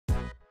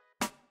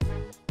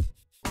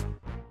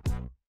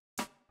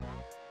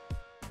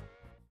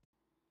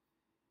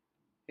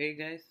Hey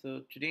guys,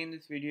 so today in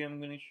this video I'm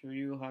going to show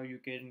you how you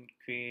can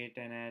create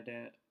and add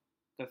a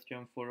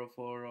custom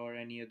 404 or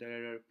any other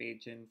error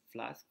page in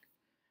Flask.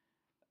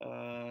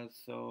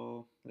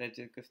 So let's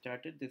just get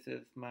started. This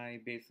is my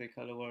basic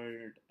Hello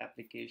World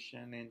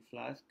application in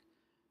Flask.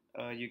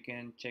 You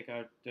can check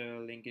out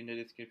the link in the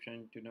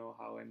description to know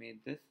how I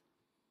made this.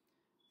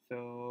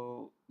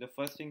 So the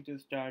first thing to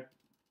start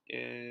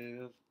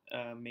is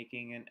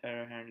making an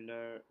error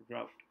handler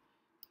route.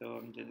 So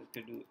I'm just going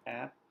to do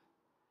app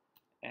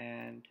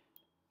and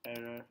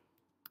error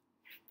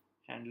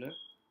handler,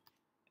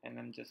 and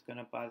I'm just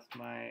gonna pass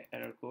my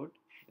error code.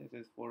 This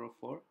is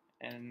 404,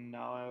 and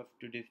now I have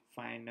to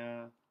define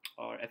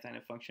or assign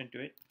a function to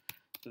it.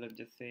 So let's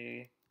just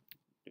say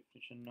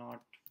definition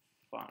not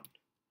found,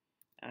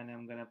 and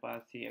I'm gonna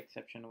pass the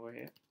exception over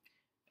here.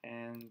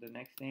 And the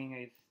next thing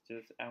is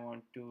just I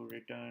want to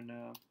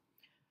return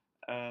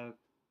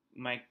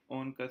my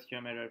own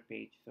custom error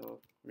page. So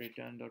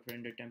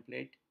return.render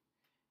template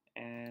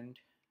and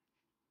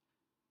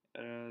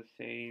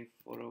say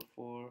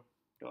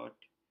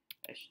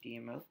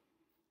 404.html.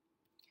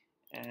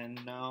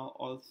 And now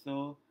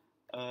also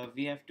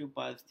we have to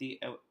pass the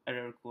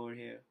error code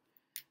here.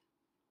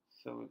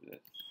 So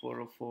that's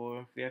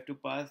 404. We have to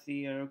pass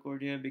the error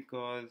code here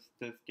because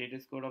the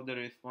status code of the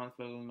response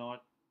will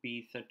not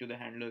be set to the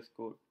handler's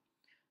code.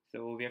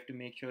 So we have to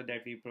make sure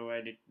that we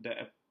provided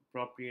the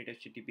appropriate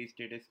HTTP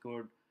status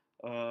code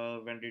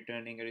when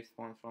returning a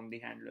response from the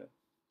handler.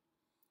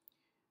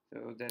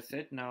 So that's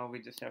it. Now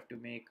we just have to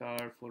make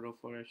our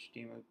 404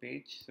 HTML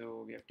page.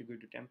 So we have to go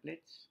to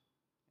templates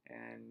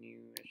and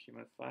new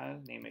HTML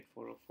file, name it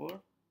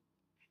 404.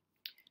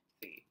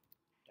 See,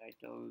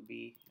 title will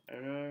be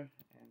error,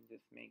 and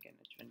just make an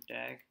h1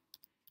 tag.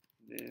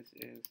 This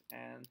is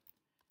an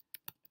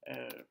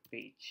error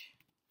page.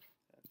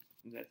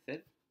 That's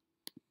it.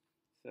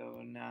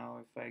 So now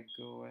if I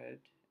go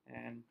ahead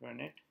and run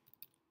it,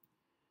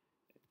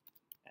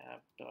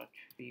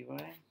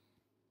 app.py.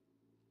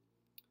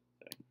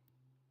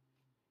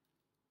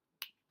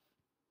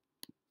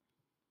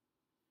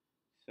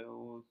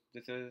 So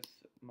this is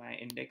my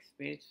index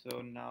page.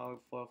 So now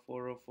for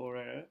 404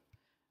 error,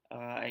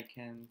 I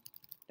can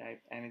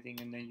type anything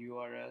in the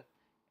URL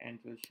and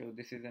it will show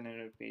this is an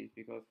error page,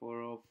 because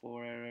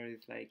 404 error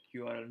is like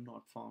URL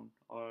not found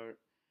or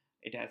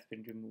it has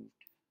been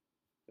removed.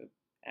 So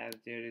as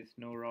there is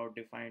no route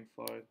defined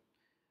for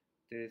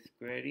this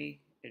query,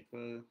 it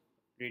will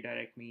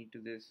redirect me to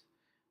this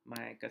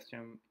my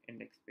custom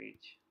index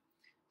page.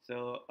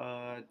 So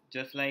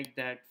just like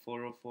that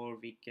 404,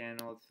 we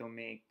can also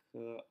make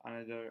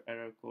another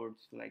error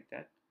codes like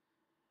that.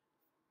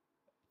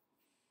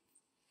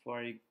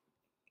 For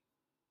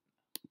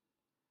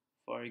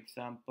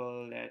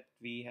example, that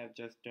we have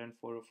just done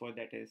 404,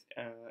 that is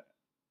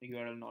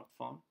URL not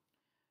found.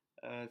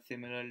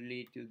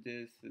 Similarly to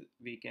this,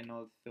 we can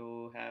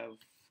also have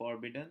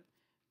forbidden,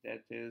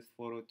 that is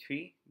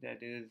 403,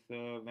 that is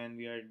when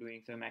we are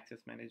doing some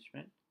access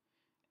management.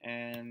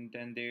 And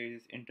then there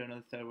is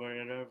internal server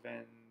error,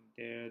 when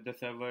the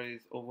server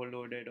is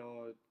overloaded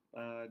or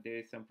there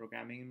is some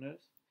programming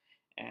errors.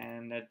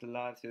 And at the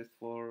last is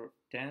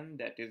 410,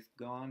 that is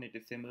gone. It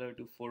is similar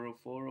to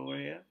 404 over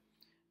here,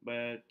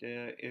 but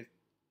it's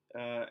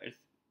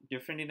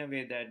different in a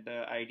way that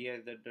the idea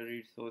is that the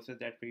resources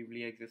that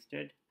previously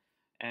existed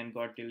and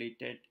got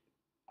deleted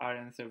are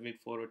answered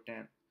with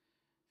 410,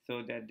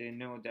 so that they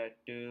know that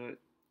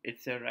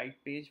it's a right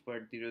page,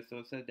 but the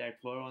resources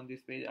that were on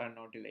this page are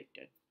not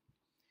deleted.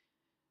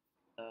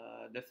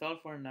 That's all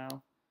for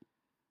now.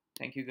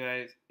 Thank you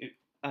guys.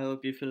 I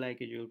hope if you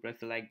like it, you'll press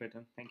the like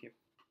button. Thank you.